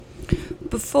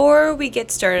Before we get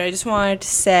started, I just wanted to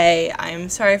say I'm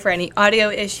sorry for any audio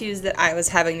issues that I was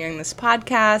having during this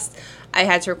podcast. I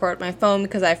had to record my phone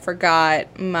because I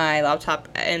forgot my laptop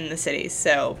in the city.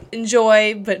 So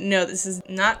enjoy, but no, this is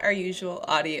not our usual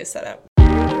audio setup.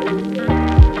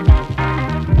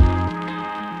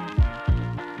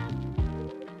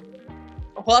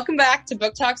 Welcome back to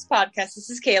Book Talks Podcast. This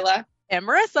is Kayla. And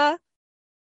Marissa.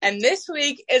 And this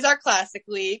week is our classic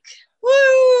week.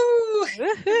 Woo!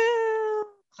 Woohoo!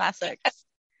 Classics.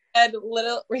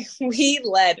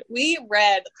 We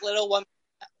read Little Women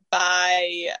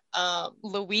by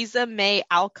Louisa May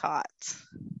Alcott.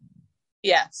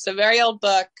 Yeah, so very old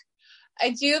book.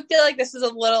 I do feel like this is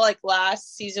a little like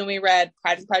last season we read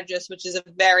Pride and Prejudice, which is a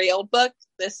very old book.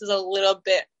 This is a little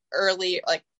bit early,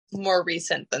 like more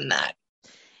recent than that.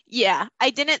 Yeah,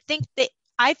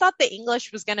 I thought the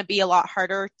English was going to be a lot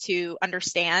harder to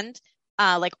understand,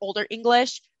 like older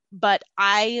English, but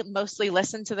I mostly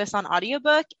listened to this on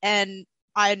audiobook and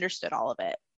I understood all of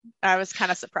it. I was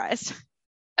kind of surprised.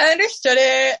 I understood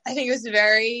it. I think it was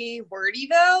very wordy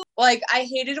though. Like I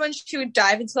hated when she would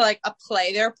dive into like a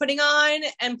play they were putting on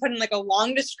and put in like a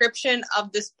long description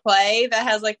of this play that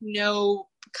has like no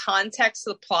context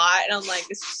to the plot. And I'm like,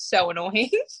 this is so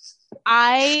annoying.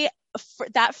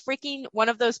 That freaking one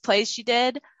of those plays she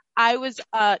did, I was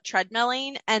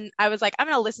treadmilling and I was like, I'm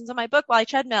going to listen to my book while I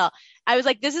treadmill. I was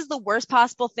like, this is the worst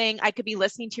possible thing I could be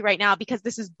listening to right now because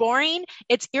this is boring.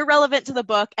 It's irrelevant to the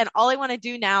book. And all I want to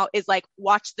do now is like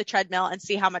watch the treadmill and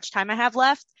see how much time I have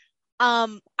left.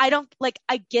 I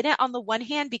get it on the one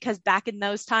hand because back in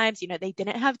those times, they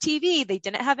didn't have TV, they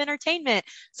didn't have entertainment.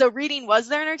 So reading was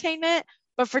their entertainment.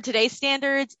 But for today's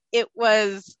standards, it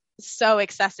was so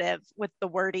excessive with the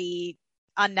wordy,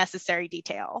 unnecessary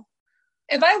detail.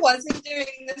 If I wasn't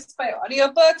doing this by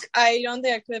audiobook, I don't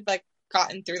think I could have like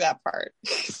gotten through that part.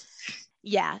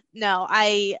 Yeah, no,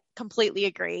 I completely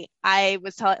agree. I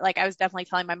was definitely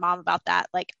telling my mom about that.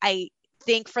 Like, I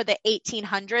think for the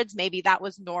 1800s, maybe that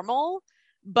was normal,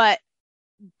 but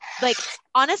like,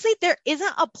 honestly, there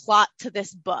isn't a plot to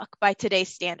this book by today's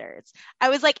standards. I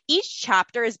was like, each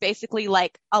chapter is basically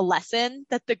like a lesson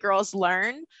that the girls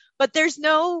learn, but there's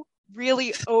no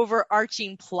really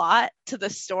overarching plot to the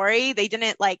story. They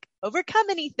didn't like overcome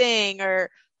anything or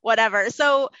whatever.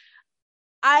 So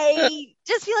I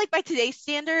just feel like by today's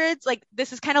standards, like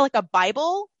this is kind of like a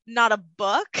Bible, not a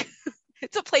book.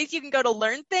 It's a place you can go to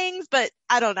learn things, but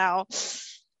I don't know.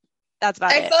 That's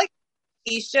about it. I feel like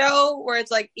each show where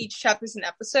it's like each chapter is an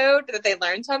episode that they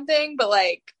learn something, but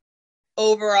like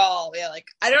overall, yeah, like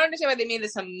I don't understand why they made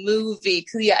this a movie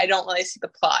because I don't really see the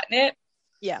plot in it.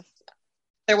 Yeah.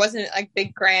 There wasn't like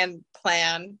big grand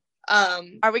plan.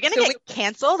 Are we gonna get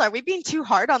canceled? Are we being too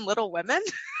hard on Little Women?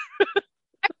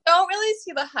 I don't really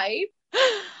see the hype.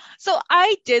 So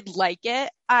I did like it.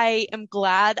 I am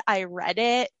glad I read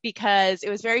it because it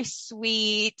was very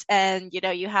sweet and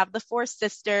you have the four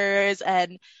sisters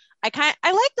and I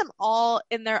like them all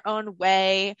in their own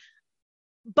way.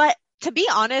 But to be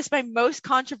honest, my most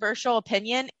controversial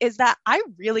opinion is that I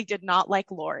really did not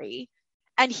like Laurie.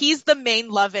 And he's the main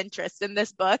love interest in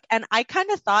this book. And I kind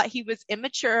of thought he was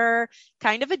immature,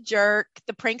 kind of a jerk.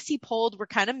 The pranks he pulled were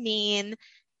kind of mean.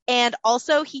 And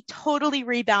also he totally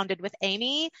rebounded with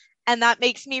Amy. And that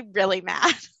makes me really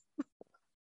mad.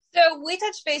 So we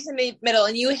touched base in the middle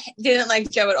and you didn't like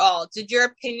Joe at all. Did your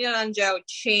opinion on Joe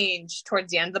change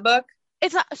towards the end of the book?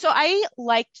 So I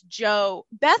liked Joe.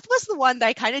 Beth was the one that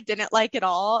I kind of didn't like at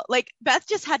all. Like Beth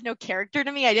just had no character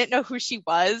to me. I didn't know who she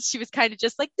was. She was kind of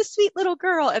just like the sweet little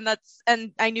girl.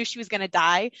 And I knew she was going to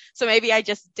die. So maybe I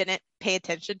just didn't pay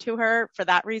attention to her for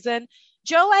that reason.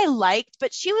 Joe I liked,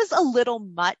 but she was a little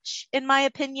much in my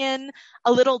opinion,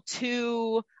 a little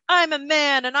too, I'm a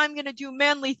man and I'm going to do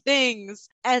manly things.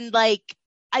 And like,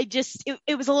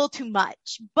 it was a little too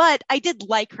much, but I did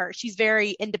like her. She's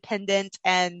very independent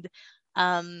and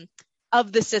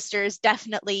of the sisters,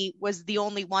 definitely was the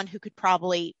only one who could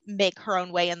probably make her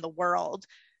own way in the world.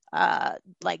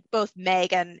 Like both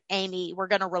Meg and Amy were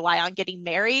going to rely on getting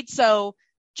married. So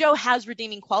Joe has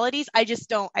redeeming qualities. I just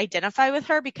don't identify with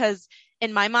her because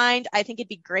in my mind, I think it'd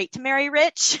be great to marry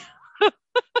rich.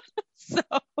 So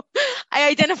I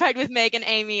identified with Meg and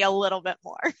Amy a little bit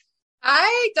more.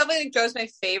 I definitely think Joe's my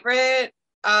favorite.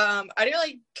 I didn't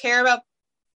really care about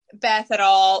Beth at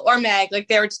all or Meg. Like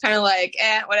they were just kind of like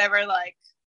whatever. Like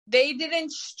they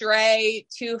didn't stray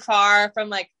too far from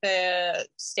like the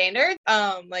standard.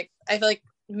 Like I feel like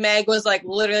Meg was like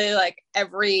literally like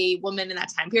every woman in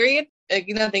that time period. Like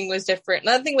nothing was different,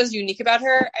 nothing was unique about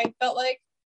her, I felt like.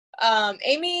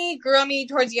 Amy grew on me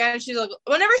towards the end. She's like,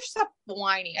 whenever she stopped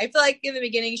whining, I feel like in the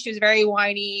beginning she was very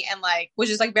whiny and like was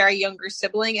just like very younger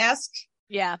sibling-esque.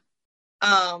 Yeah.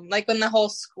 Like when the whole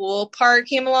school part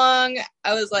came along,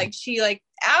 I was like, she like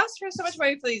asked for so much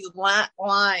money for these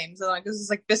limes, and like this is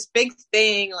like this big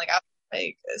thing. Like I was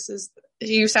like, this is,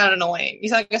 you sound annoying. You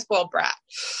sound like a spoiled brat.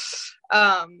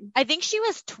 I think she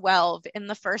was 12 in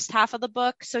the first half of the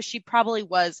book, so she probably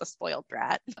was a spoiled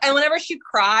brat. And whenever she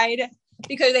cried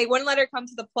because they wouldn't let her come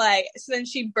to the play, so then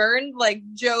she burned like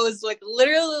Joe's like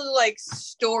literally like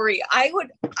story. I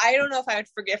don't know if I would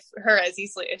forgive her as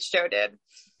easily as Joe did.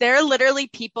 There are literally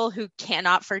people who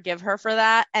cannot forgive her for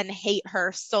that and hate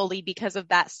her solely because of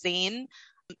that scene.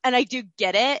 And I do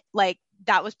get it. Like,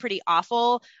 that was pretty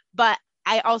awful. But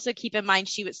I also keep in mind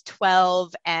she was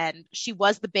 12 and she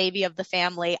was the baby of the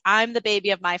family. I'm the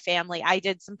baby of my family. I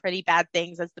did some pretty bad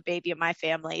things as the baby of my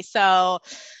family. So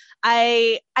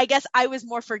I guess I was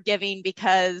more forgiving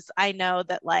because I know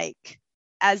that, like,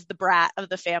 as the brat of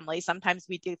the family, sometimes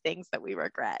we do things that we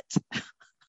regret.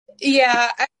 Yeah,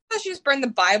 I thought she just burned the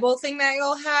Bible thing that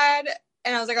y'all had,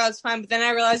 and I was like, oh, it's fine. But then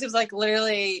I realized it was like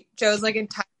literally Joe's like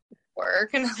entire work,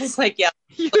 and I was like, yeah.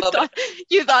 You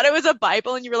thought it was a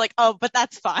Bible, and you were like, oh, but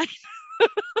that's fine.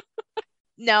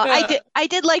 No, I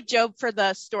did like Joe for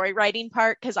the story writing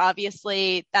part, because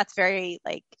obviously that's very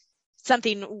like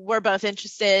something we're both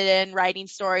interested in, writing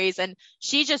stories, and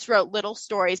she just wrote little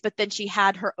stories, but then she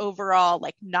had her overall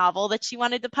like novel that she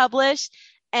wanted to publish.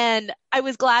 And I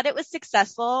was glad it was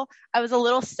successful. I was a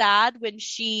little sad when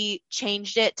she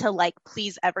changed it to like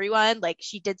please everyone. Like,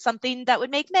 she did something that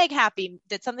would make Meg happy,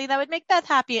 did something that would make Beth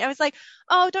happy. I was like,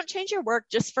 oh, don't change your work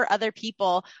just for other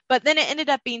people. But then it ended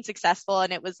up being successful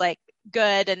and it was like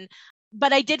good.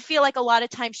 But I did feel like a lot of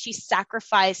times she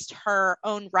sacrificed her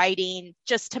own writing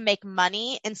just to make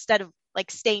money instead of like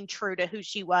staying true to who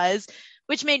she was,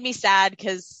 which made me sad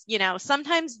because, you know,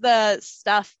 sometimes the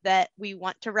stuff that we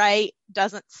want to write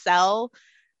doesn't sell.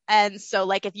 And so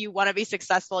like, if you want to be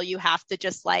successful, you have to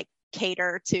just like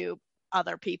cater to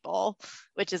other people,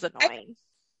 which is annoying.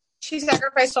 She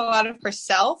sacrificed a lot of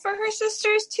herself for her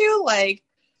sisters too. Like,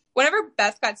 whenever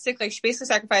Beth got sick, like she basically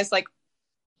sacrificed like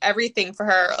everything for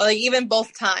her. Like, even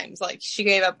both times, like she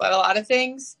gave up a lot of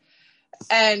things.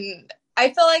 And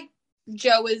I feel like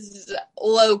Joe is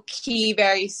low-key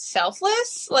very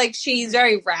selfless. Like, she's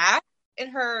very rash in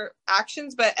her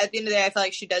actions, but at the end of the day, I feel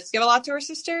like she does give a lot to her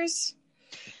sisters.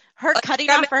 Her like, cutting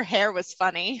off her hair was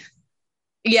funny.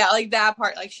 Yeah, like that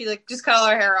part. Like, she like just cut all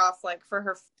her hair off, like, for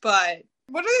her. But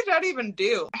what did the dad even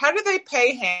do? How did they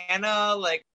pay Hannah?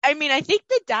 Like, I mean, I think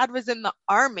the dad was in the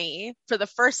army for the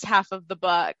first half of the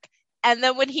book. And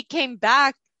then when he came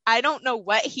back, I don't know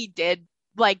what he did.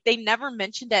 Like, they never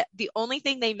mentioned it. The only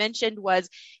thing they mentioned was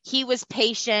he was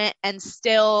patient and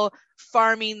still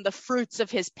farming the fruits of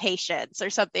his patience or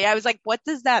something. I was like, what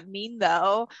does that mean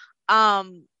though?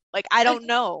 Like, I don't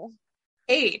know.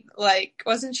 Hey, like,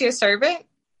 wasn't she a servant?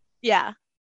 Yeah.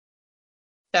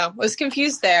 So, was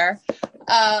confused there.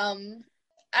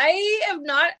 I am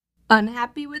not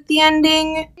unhappy with the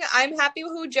ending. I'm happy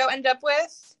with who Joe ended up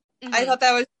with. Mm-hmm. I thought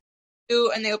that was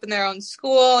and they opened their own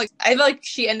school. Like, I feel like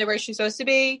she ended where she's supposed to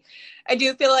be. I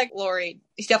do feel like Laurie,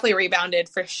 he's definitely rebounded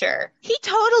for sure. He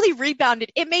totally rebounded.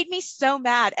 It made me so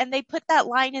mad. And they put that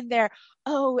line in there,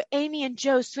 oh, Amy and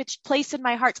Joe switched place in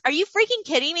my hearts. Are you freaking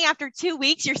kidding me? After 2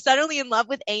 weeks, you're suddenly in love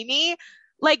with Amy?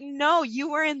 Like, no,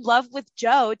 you were in love with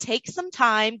Joe. Take some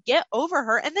time, get over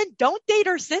her, and then don't date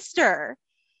her sister.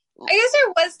 I guess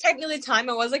there was technically time.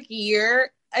 It was like a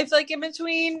year, I feel like, in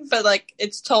between, but like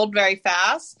it's told very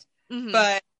fast. Mm-hmm.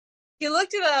 But he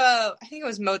looked at I think it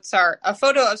was Mozart, a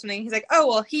photo of something. He's like, oh,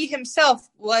 well, he himself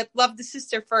loved the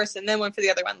sister first and then went for the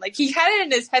other one. Like, he had it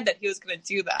in his head that he was going to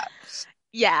do that.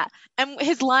 Yeah. And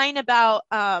his line about,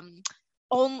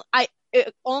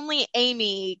 only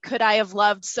Amy could I have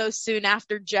loved so soon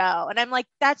after Joe. And I'm like,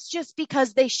 that's just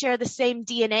because they share the same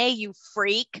DNA, you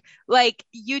freak. Like,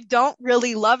 you don't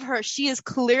really love her. She is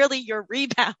clearly your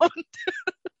rebound.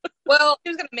 Well, she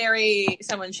was going to marry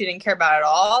someone she didn't care about at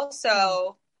all.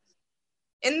 So,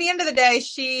 in the end of the day,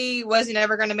 she wasn't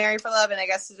ever going to marry for love. And I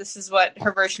guess this is what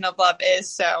her version of love is.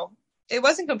 So, it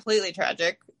wasn't completely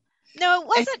tragic. No, it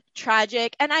wasn't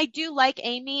tragic. And I do like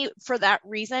Amy for that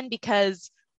reason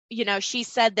because, you know, she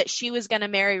said that she was going to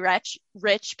marry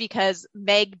rich because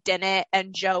Meg didn't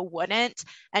and Joe wouldn't.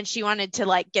 And she wanted to,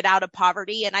 like, get out of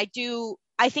poverty. And I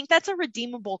think that's a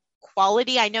redeemable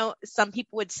quality. I know some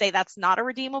people would say that's not a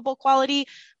redeemable quality,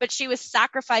 but she was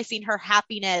sacrificing her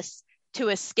happiness to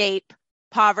escape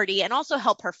poverty and also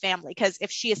help her family, because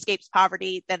if she escapes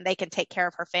poverty, then they can take care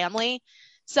of her family.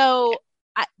 So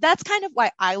that's kind of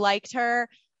why I liked her.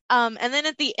 And then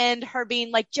at the end, her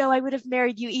being like, Joe, I would have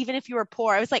married you even if you were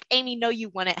poor. I was like, Amy, no, you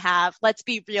wouldn't have. Let's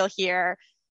be real here.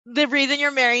 The reason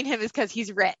you're marrying him is because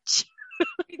he's rich.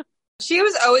 She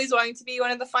was always wanting to be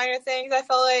one of the finer things. I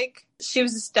felt like she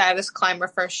was a status climber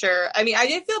for sure. I mean, I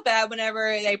did feel bad whenever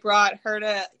they brought her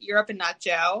to Europe and not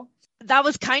Joe. That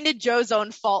was kind of Joe's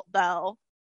own fault, though.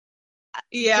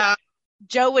 Yeah.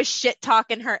 Joe was shit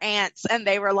talking her aunts, and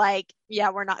they were like,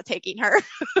 yeah, we're not taking her.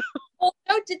 Well,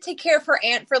 Joe did take care of her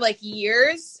aunt for like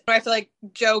years. I feel like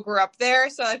Joe grew up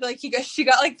there, so I feel like she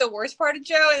got like the worst part of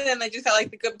Joe, and then they just got like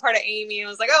the good part of Amy, and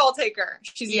was like, oh, I'll take her.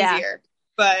 She's easier.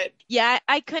 But yeah,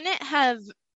 I couldn't have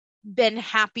been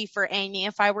happy for Amy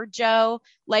if I were Joe.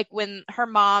 Like when her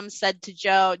mom said to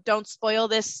Joe, don't spoil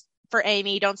this for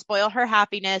Amy, don't spoil her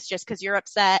happiness just because you're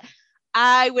upset.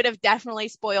 I would have definitely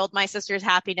spoiled my sister's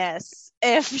happiness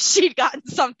if she'd gotten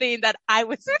something that I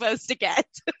was supposed to get.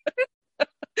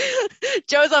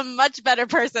 Joe's a much better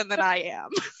person than I am.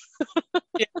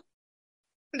 Yeah.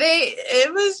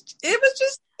 It was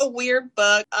just a weird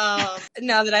book.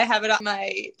 Now that I have it on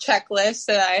my checklist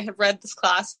that I have read this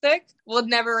classic, will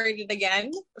never read it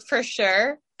again for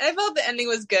sure. And I felt the ending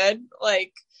was good.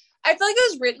 Like, I feel like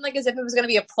it was written like as if it was going to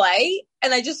be a play,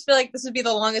 and I just feel like this would be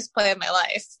the longest play of my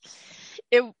life.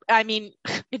 It'd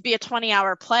be a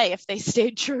 20-hour play if they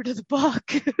stayed true to the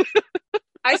book.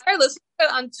 I started listening to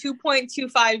it on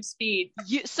 2.25 speed.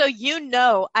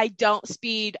 I don't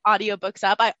speed audiobooks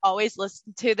up. I always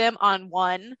listen to them on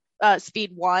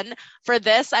speed 1. For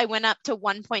this, I went up to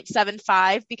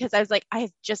 1.75 because I was like, I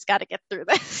have just got to get through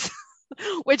this,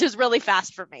 which is really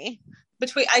fast for me.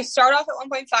 I start off at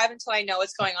 1.5 until I know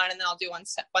what's going on, and then I'll do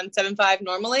 1.75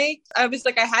 normally. I was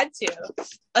like, I had to.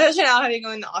 Especially now having to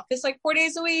go in the office like 4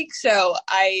 days a week. So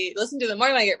I listen to the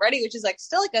morning when I get ready, which is like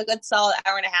still like a good solid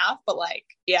hour and a half. But like,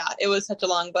 yeah, it was such a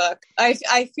long book.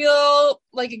 I feel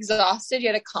like exhausted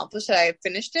yet accomplished that I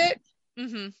finished it.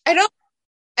 Mm-hmm. I don't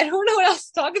know what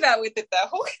else to talk about with it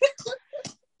though.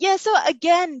 Yeah, so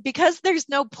again, because there's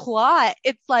no plot,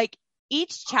 it's like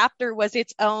each chapter was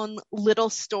its own little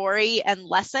story and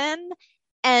lesson.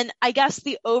 And I guess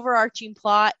the overarching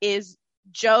plot is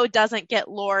Joe doesn't get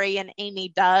Lori and Amy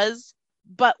does.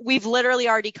 But we've literally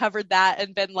already covered that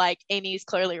and been like, Amy's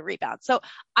clearly a rebound. So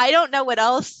I don't know what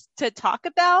else to talk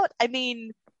about. I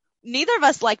mean, neither of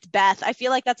us liked Beth. I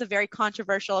feel like that's a very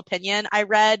controversial opinion.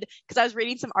 Because I was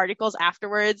reading some articles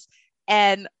afterwards,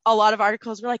 and a lot of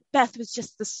articles were like, Beth was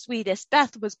just the sweetest.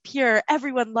 Beth was pure.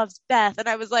 Everyone loves Beth. And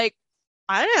I was like,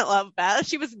 I didn't love Beth.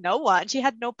 She was no one. She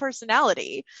had no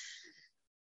personality.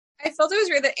 I felt it was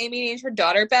weird that Amy named her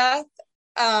daughter Beth.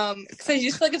 Because I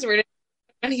just feel like it's weird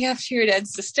running after your dead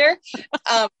sister.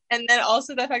 And then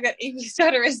also the fact that Amy's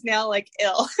daughter is now like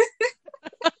ill.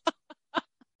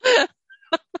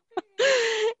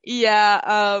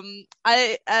 Yeah.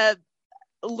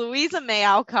 Louisa May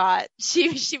Alcott,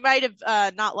 she might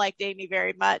have not liked Amy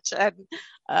very much and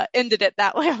ended it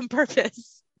that way on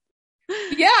purpose.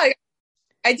 Yeah.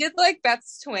 I did like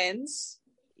Beth's twins.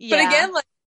 Yeah. But again, like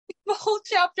the whole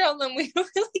chapter on them, we don't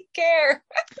really care.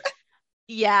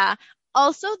 Yeah.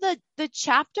 Also, the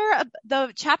chapter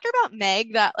about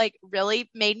Meg that like really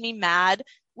made me mad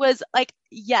was like,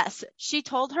 yes, she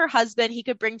told her husband he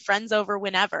could bring friends over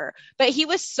whenever, but he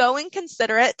was so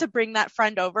inconsiderate to bring that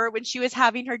friend over when she was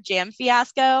having her jam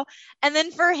fiasco. And then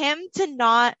for him to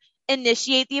not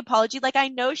initiate the apology, like I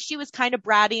know she was kind of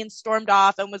bratty and stormed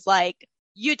off and was like,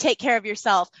 you take care of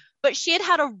yourself. But she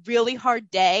had a really hard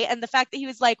day. And the fact that he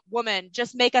was like, woman,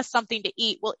 just make us something to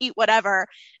eat. We'll eat whatever.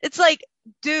 It's like,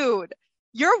 dude,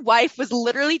 your wife was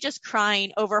literally just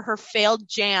crying over her failed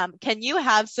jam. Can you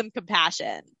have some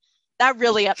compassion? That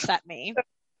really upset me.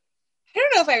 I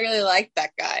don't know if I really liked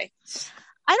that guy.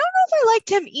 I don't know if I liked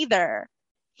him either.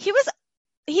 He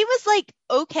was like,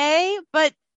 okay,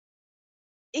 but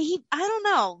I don't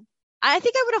know. I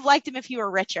think I would have liked him if he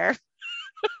were richer.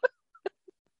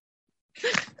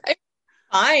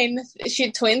 Fine. She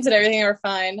had twins and everything are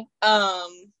fine.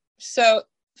 So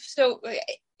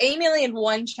Amy only had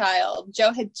one child.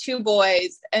 Joe had 2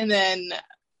 boys, and then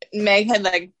Meg had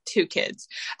like 2 kids.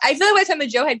 I feel like by the time that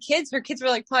Joe had kids, her kids were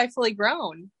like probably fully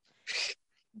grown.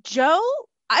 I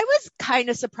was kind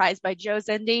of surprised by Joe's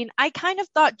ending. I kind of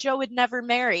thought Joe would never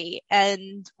marry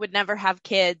and would never have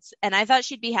kids, and I thought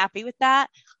she'd be happy with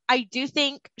that. I do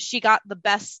think she got the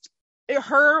best.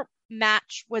 Her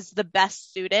match was the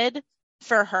best suited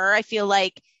for her. I feel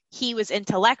like he was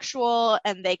intellectual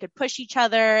and they could push each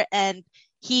other, and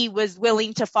he was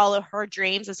willing to follow her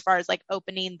dreams as far as like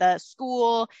opening the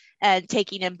school and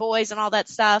taking in boys and all that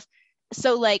stuff.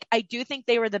 So like, I do think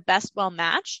they were the best well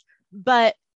matched,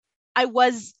 but I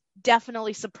was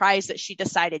definitely surprised that she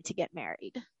decided to get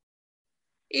married.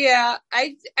 Yeah,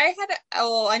 I had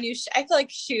well, I feel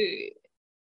like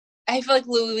I feel like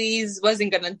Louise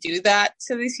wasn't gonna do that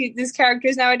to these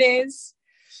characters nowadays,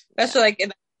 especially like in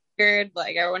the period,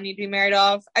 like everyone need to be married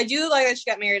off. I do like that she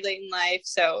got married late in life,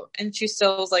 so and she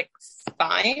still was like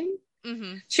fine.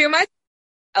 Mm-hmm. She reminds me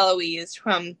of Eloise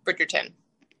from Bridgerton.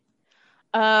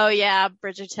 Oh yeah,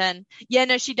 Bridgerton. Yeah,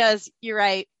 no, she does. You're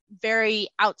right. Very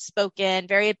outspoken,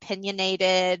 very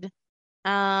opinionated.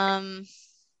 Um,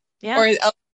 yeah.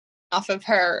 Or off of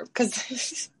her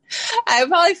because I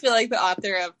probably feel like the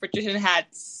author of Bridgerton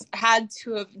had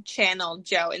to have channeled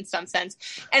Jo in some sense,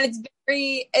 and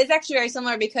it's actually very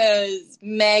similar because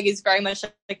Meg is very much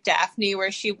like Daphne,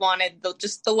 where she wanted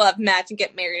just the love match and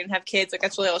get married and have kids. Like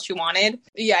that's really all she wanted.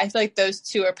 Yeah, I feel like those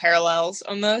two are parallels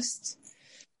almost.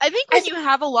 I think when you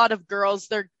have a lot of girls,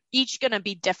 they're each gonna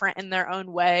be different in their own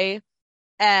way,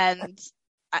 and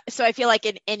so I feel like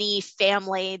in any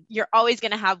family, you're always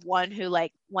going to have one who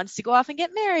like wants to go off and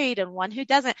get married and one who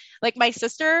doesn't. Like my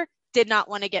sister did not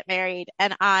want to get married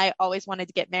and I always wanted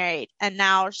to get married. And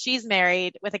now she's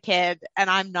married with a kid and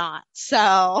I'm not.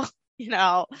 So,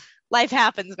 life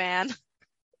happens, man.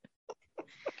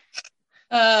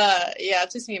 Yeah,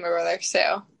 it's just me and my brother.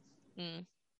 So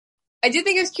I do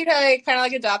think it was cute how I kind of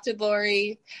like adopted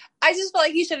Laurie. I just felt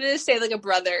like he should have just stayed like a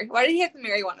brother. Why did he have to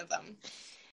marry one of them?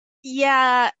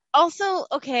 Yeah. Also,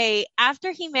 okay,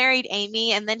 after he married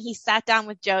Amy and then he sat down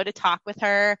with Jo to talk with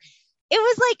her, it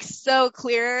was like so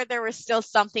clear there was still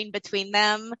something between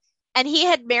them. And he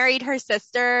had married her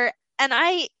sister, and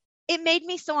it made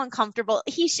me so uncomfortable.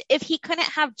 If he couldn't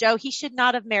have Jo, he should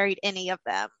not have married any of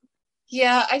them.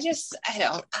 Yeah, I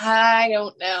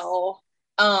don't know.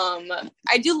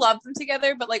 I do love them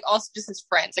together, but like also just as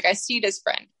friends. Like I see it as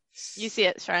friend. You see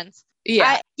it as friends.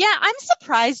 Yeah. I'm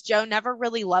surprised Jo never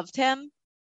really loved him.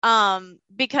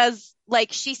 Because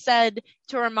like she said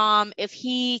to her mom, if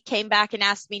he came back and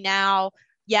asked me now,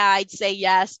 yeah, I'd say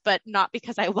yes, but not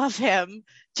because I love him,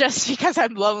 just because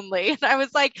I'm lonely. And I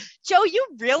was like, Jo, you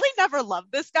really never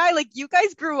loved this guy. Like you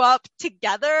guys grew up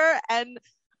together, and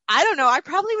I don't know, I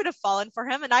probably would have fallen for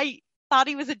him, and I thought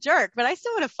he was a jerk, but I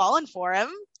still would have fallen for him.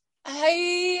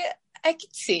 I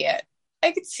could see it.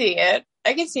 I could see it.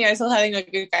 I can see myself having a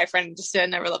good guy friend just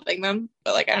never loving them.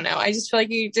 But like I don't know. I just feel like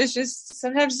you just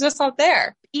sometimes it's just not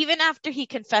there. Even after he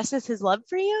confesses his love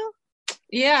for you?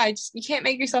 Yeah, you can't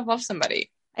make yourself love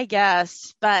somebody. I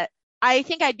guess, but I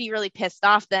think I'd be really pissed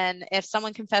off then if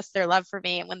someone confessed their love for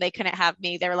me and when they couldn't have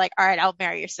me, they were like, all right, I'll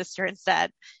marry your sister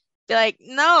instead. Be like,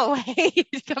 no, wait,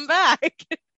 come back.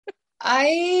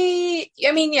 I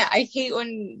mean, yeah, I hate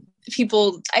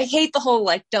I hate the whole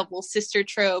like double sister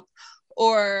trope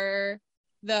or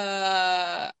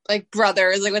the like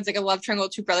brothers, like when it's like a love triangle,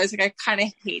 two brothers. Like I kind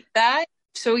of hate that.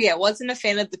 So yeah, wasn't a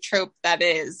fan of the trope that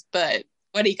is, but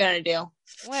what are you gonna do?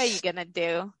 What are you gonna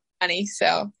do? Funny,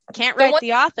 so can't write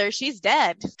the author. She's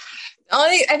dead.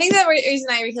 I think the reason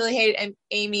I really hate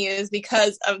Amy is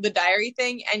because of the diary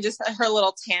thing and just her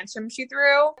little tantrum she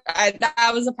threw.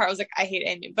 That was the part I was like, I hate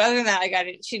Amy. But other than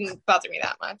that, she didn't bother me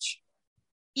that much.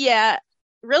 Yeah,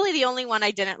 really the only one I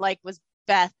didn't like was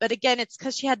Beth. But again, it's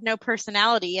because she had no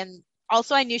personality. And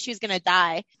also I knew she was going to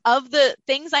die. Of the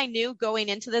things I knew going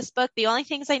into this book, the only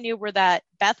things I knew were that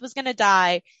Beth was going to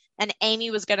die and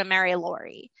Amy was going to marry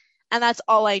Laurie. And that's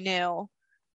all I knew.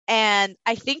 And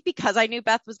I think because I knew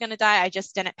Beth was going to die, I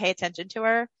just didn't pay attention to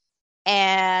her.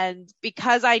 And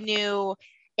because I knew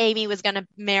Amy was going to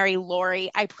marry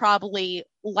Laurie, I probably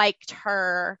liked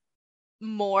her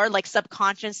more. Like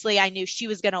subconsciously, I knew she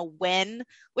was going to win,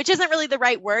 which isn't really the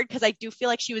right word because I do feel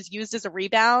like she was used as a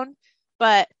rebound.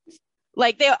 But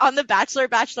like they on The Bachelor,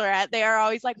 Bachelorette, they are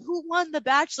always like, who won The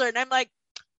Bachelor? And I'm like,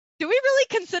 do we really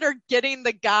consider getting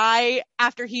the guy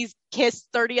after he's kissed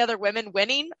 30 other women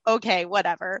winning? Okay,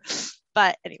 whatever.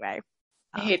 But anyway.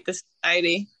 I hate this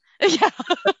society. Yeah.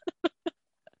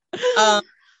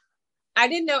 I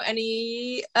didn't know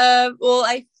any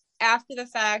after the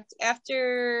fact,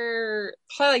 after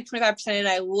probably like 25%, and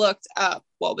I looked up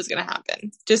what was going to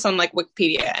happen just on like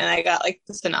Wikipedia and I got like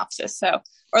the synopsis. So,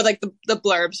 or like the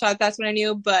blurb. So that's what I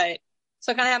knew, but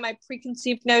so I kind of had my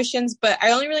preconceived notions, but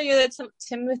I only really knew that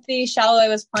Timothy Chalamet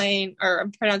was playing, or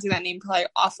I'm pronouncing that name probably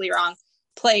awfully wrong,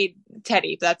 played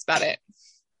Teddy, but that's about it.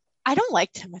 I don't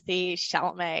like Timothy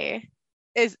Chalamet.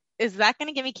 Is that going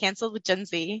to get me canceled with Gen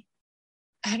Z?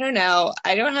 I don't know.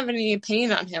 I don't have any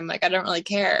opinion on him. Like, I don't really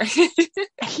care.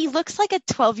 He looks like a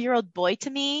 12-year-old boy to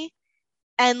me.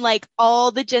 And like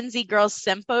all the Gen Z girls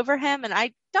simp over him, and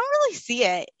I don't really see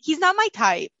it. He's not my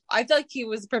type. I feel like he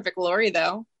was the perfect Laurie,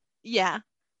 though. Yeah,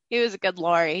 he was a good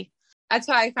Laurie. That's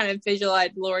how I kind of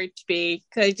visualized Laurie to be,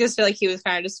 because I just feel like he was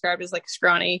kind of described as like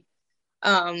scrawny.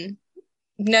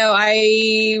 No,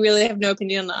 I really have no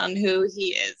opinion on who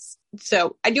he is.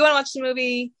 So I do want to watch the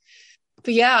movie,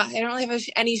 but yeah, I don't really have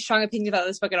any strong opinion about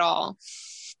this book at all.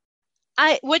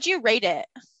 Would you rate it?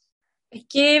 I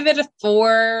gave it a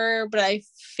 4, but I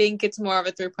think it's more of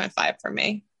a 3.5 for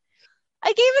me. I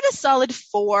gave it a solid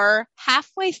 4.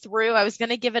 Halfway through, I was going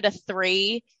to give it a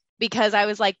 3 because I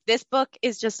was like, this book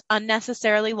is just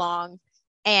unnecessarily long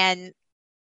and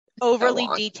overly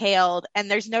detailed, and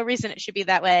there's no reason it should be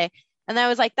that way. And then I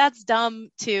was like, that's dumb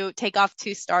to take off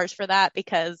 2 stars for that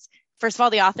because, first of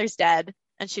all, the author's dead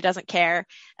and she doesn't care.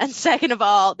 And second of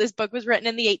all, this book was written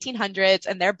in the 1800s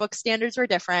and their book standards were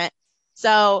different.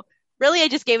 So really, I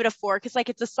just gave it a 4 because, like,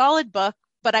 it's a solid book,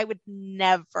 but I would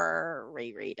never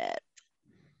reread it.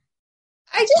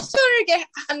 I just don't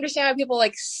understand how people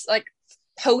like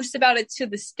post about it to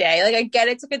this day. Like, I get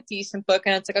it's like a decent book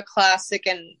and it's like a classic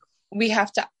and we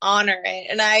have to honor it.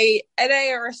 And I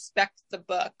respect the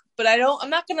book, but I'm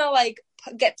not gonna like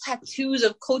get tattoos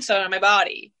of quotes on my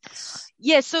body.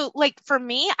 Yeah, so like for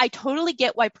me, I totally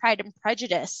get why Pride and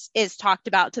Prejudice is talked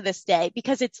about to this day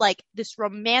because it's like this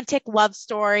romantic love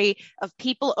story of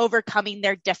people overcoming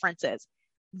their differences.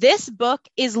 This book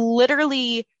is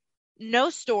literally no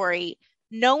story.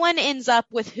 No one ends up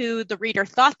with who the reader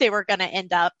thought they were going to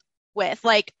end up with.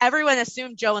 Like, everyone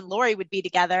assumed Jo and Laurie would be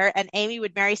together and Amy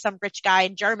would marry some rich guy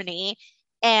in Germany.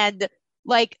 And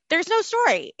like, there's no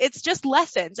story. It's just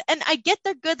lessons. And I get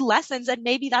they're good lessons. And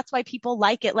maybe that's why people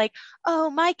like it. Like, oh,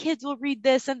 my kids will read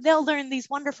this and they'll learn these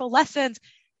wonderful lessons.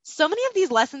 So many of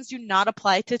these lessons do not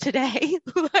apply to today.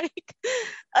 like,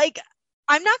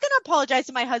 I'm not going to apologize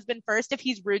to my husband first if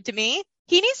he's rude to me.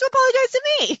 He needs to apologize to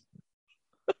me.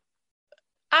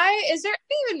 Is there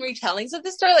even retellings of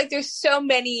this story? Like, there's so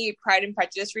many Pride and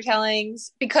Prejudice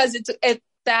retellings because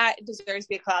that deserves to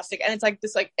be a classic, and it's like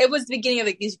this, like, it was the beginning of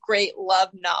like these great love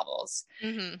novels.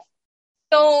 Mm-hmm.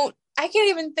 So I can't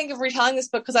even think of retelling this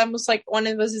book because I'm just like, when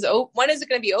is it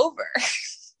going to be over?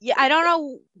 Yeah, I don't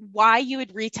know why you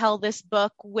would retell this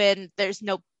book when there's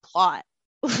no plot.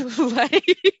 Like,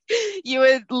 you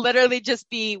would literally just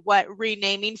be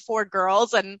renaming 4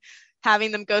 girls and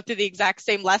having them go through the exact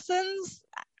same lessons.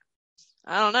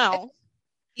 I don't know.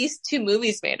 These 2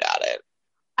 movies made about it.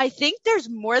 I think there's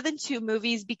more than 2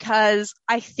 movies because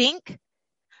I think,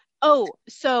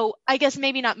 so I guess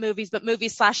maybe not movies, but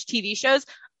movies/TV shows.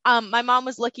 My mom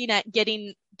was looking at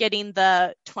getting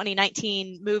the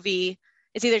 2019 movie.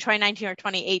 It's either 2019 or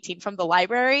 2018 from the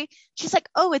library. She's like,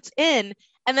 oh, it's in.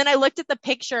 And then I looked at the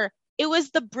picture. It was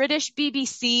the British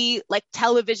BBC like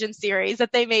television series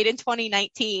that they made in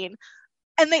 2019.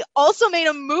 And they also made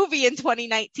a movie in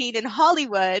 2019 in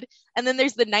Hollywood. And then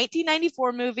there's the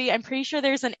 1994 movie. I'm pretty sure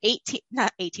there's an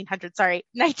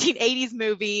 1980s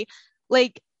movie.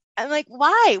 Like, I'm like,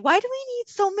 why? Why do we need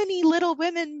so many Little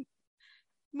Women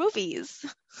movies?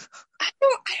 I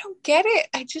don't get it.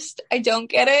 I don't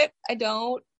get it. I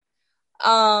don't.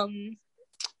 I'm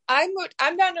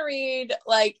down to read,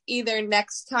 like, either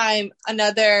next time I'm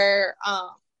down to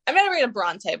read a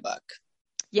Bronte book.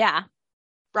 Yeah.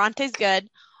 Bronte's good.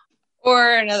 Or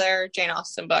another Jane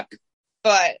Austen book.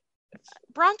 But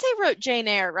Bronte wrote Jane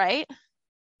Eyre, right?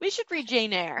 We should read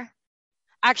Jane Eyre.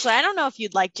 Actually, I don't know if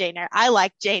you'd like Jane Eyre. I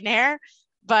like Jane Eyre,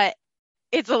 but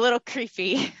it's a little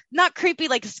creepy. Not creepy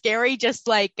like scary, just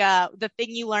like the thing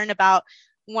you learn about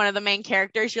one of the main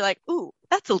characters. You're like, ooh,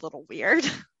 that's a little weird.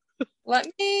 Let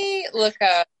me look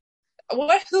up.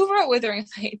 Who wrote Wuthering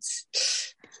Heights?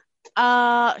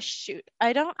 Shoot.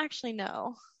 I don't actually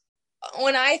know.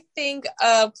 When I think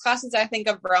of classics, I think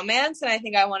of romance, and I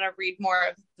think I want to read more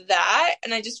of that.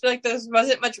 And I just feel like there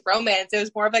wasn't much romance. It was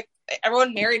more of like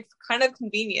everyone married for kind of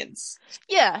convenience.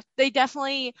 Yeah, they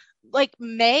definitely, like,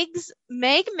 Meg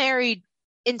married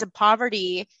into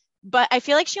poverty, but I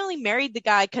feel like she only married the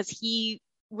guy because he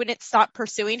wouldn't stop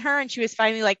pursuing her, and she was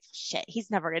finally like, shit, he's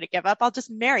never gonna give up. I'll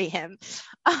just marry him.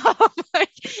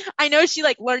 Like, I know she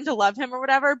like learned to love him or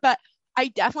whatever, but I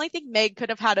definitely think Meg could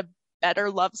have had a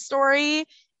better love story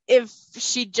if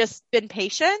she'd just been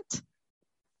patient.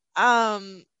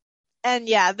 And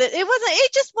yeah,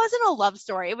 it just wasn't a love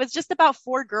story. It was just about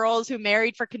 4 girls who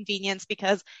married for convenience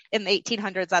because in the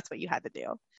 1800s that's what you had to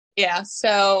do. Yeah,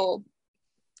 so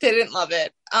didn't love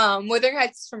it. Wuthering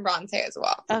Heights from Bronte as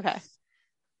well. Okay,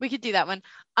 we could do that one.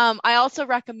 I also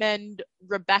recommend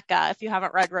Rebecca if you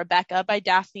haven't read Rebecca by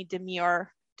Daphne du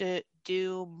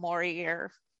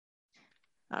Maurier.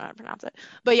 I don't know how to pronounce it.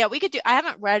 But yeah, I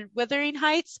haven't read Wuthering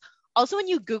Heights. Also, when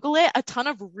you Google it, a ton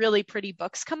of really pretty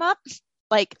books come up,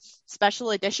 like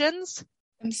special editions.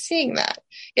 I'm seeing that.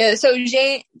 Yeah, so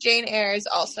Jane Eyre is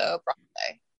also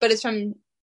Bronte, but it's from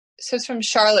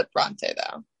Charlotte Bronte,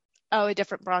 though. Oh, a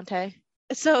different Bronte.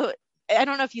 So I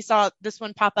don't know if you saw this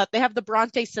one pop up. They have the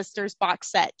Bronte sisters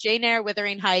box set, Jane Eyre,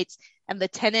 Wuthering Heights, and The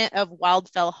Tenant of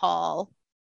Wildfell Hall,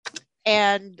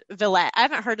 and Villette. I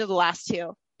haven't heard of the last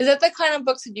two. Is that the kind of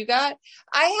books that you got?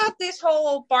 I have this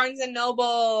whole Barnes and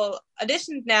Noble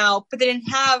editions now, but they didn't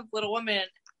have Little Women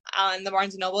on the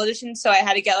Barnes and Noble edition, so I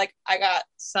had to get I got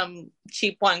some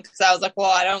cheap one because I was like, well,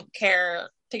 I don't care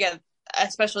to get a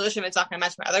special edition if it's not going to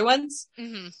match my other ones.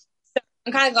 Mm-hmm. So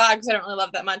I'm kind of glad because I don't really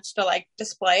love that much to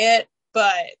display it,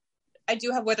 but I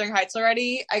do have Wuthering Heights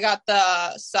already. I got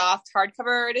the soft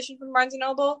hardcover edition from Barnes and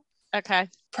Noble. Okay.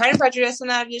 Pride and Prejudice in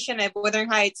that edition. I have Wuthering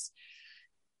Heights.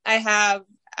 I have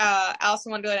Alice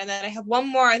in Wonderland, and then I have one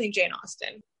more, I think Jane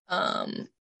Austen.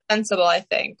 Sensible, I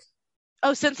think.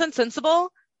 Oh, Sense and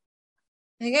Sensible?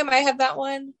 I think I might have that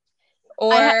one.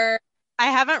 Or I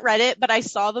haven't read it, but I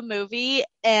saw the movie,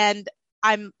 and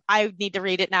I need to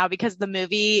read it now because the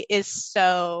movie is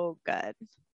so good.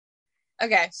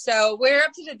 Okay, so we're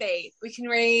up to debate. We can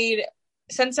read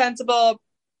Sense Sensible,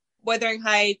 Wuthering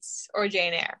Heights, or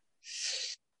Jane Eyre.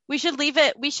 We should leave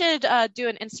it. We should do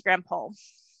an Instagram poll.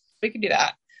 We can do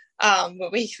that.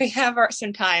 But we have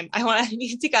some time. I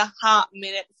need to take a hot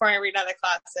minute before I read another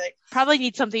classic. Probably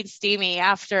need something steamy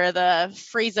after the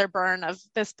freezer burn of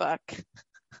this book.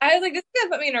 I was like, this is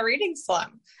gonna put me in a reading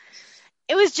slump.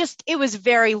 It was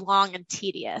very long and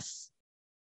tedious.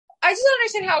 I just don't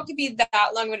understand how it could be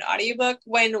that long of an audiobook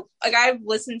when I've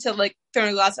listened to Throne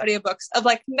of Glass audiobooks of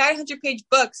 900-page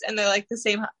books and they're the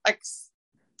same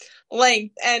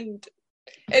length, and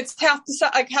it's half the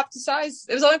size.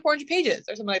 It was only 400 pages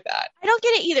or something like that. I don't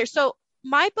get it either. So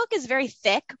my book is very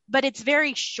thick, but it's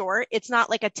very short. It's not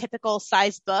like a typical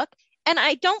size book. And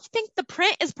I don't think the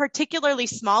print is particularly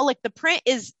small. The print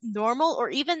is normal or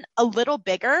even a little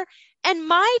bigger. And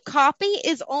my copy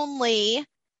is only,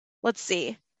 let's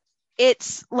see,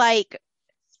 it's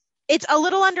a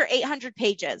little under 800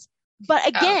 pages. But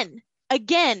again,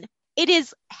 it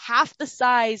is half the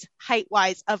size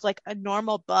height-wise of a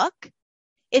normal book.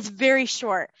 It's very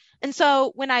short. And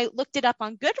so when I looked it up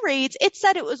on Goodreads, it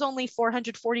said it was only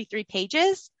 443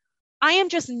 pages. I am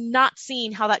just not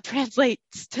seeing how that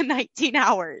translates to 19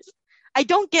 hours. I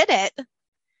don't get it.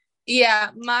 Yeah,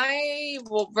 my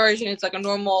version is a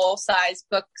normal size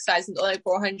book size, is only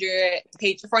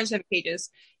 407 pages.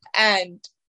 And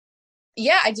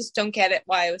yeah, I just don't get it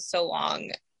why it was so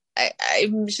long.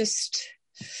 I'm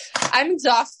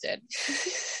exhausted.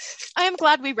 I am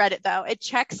glad we read it, though. It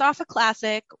checks off a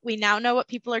classic. We now know what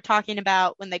people are talking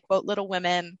about when they quote Little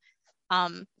Women.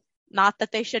 Not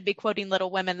that they should be quoting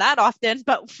Little Women that often,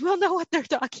 but we'll know what they're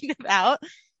talking about.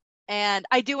 And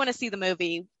I do want to see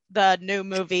the new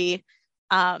movie,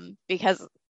 because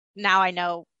now I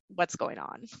know what's going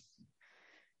on.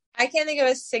 I can't think of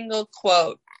a single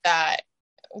quote that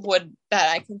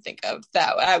I can think of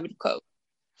that I would quote.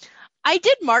 I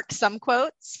did mark some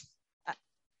quotes.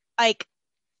 I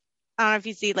don't know if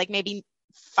you see maybe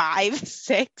 5,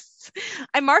 6.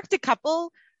 I marked a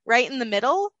couple right in the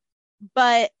middle,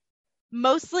 but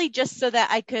mostly just so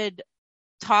that I could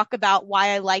talk about why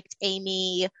I liked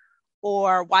Amy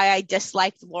or why I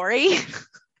disliked Lori.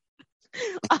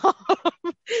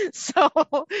 So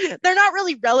they're not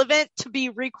really relevant to be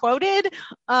requoted,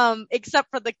 except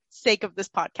for the sake of this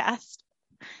podcast.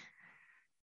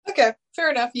 Okay,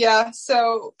 fair enough. Yeah.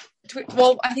 So,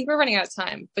 I think we're running out of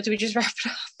time, but do we just wrap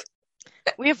it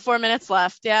up? We have 4 minutes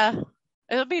left. Yeah.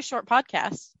 It'll be a short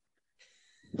podcast.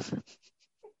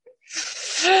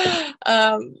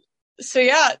 So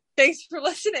yeah, thanks for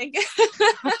listening.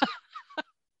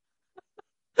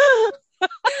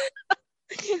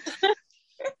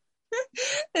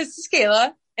 This is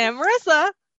Kayla. And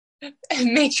Marissa.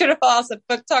 And make sure to follow us at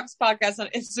Book Talks Podcast on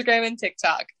Instagram and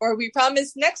TikTok, where we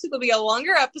promise next week will be a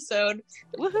longer episode.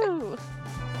 Woohoo!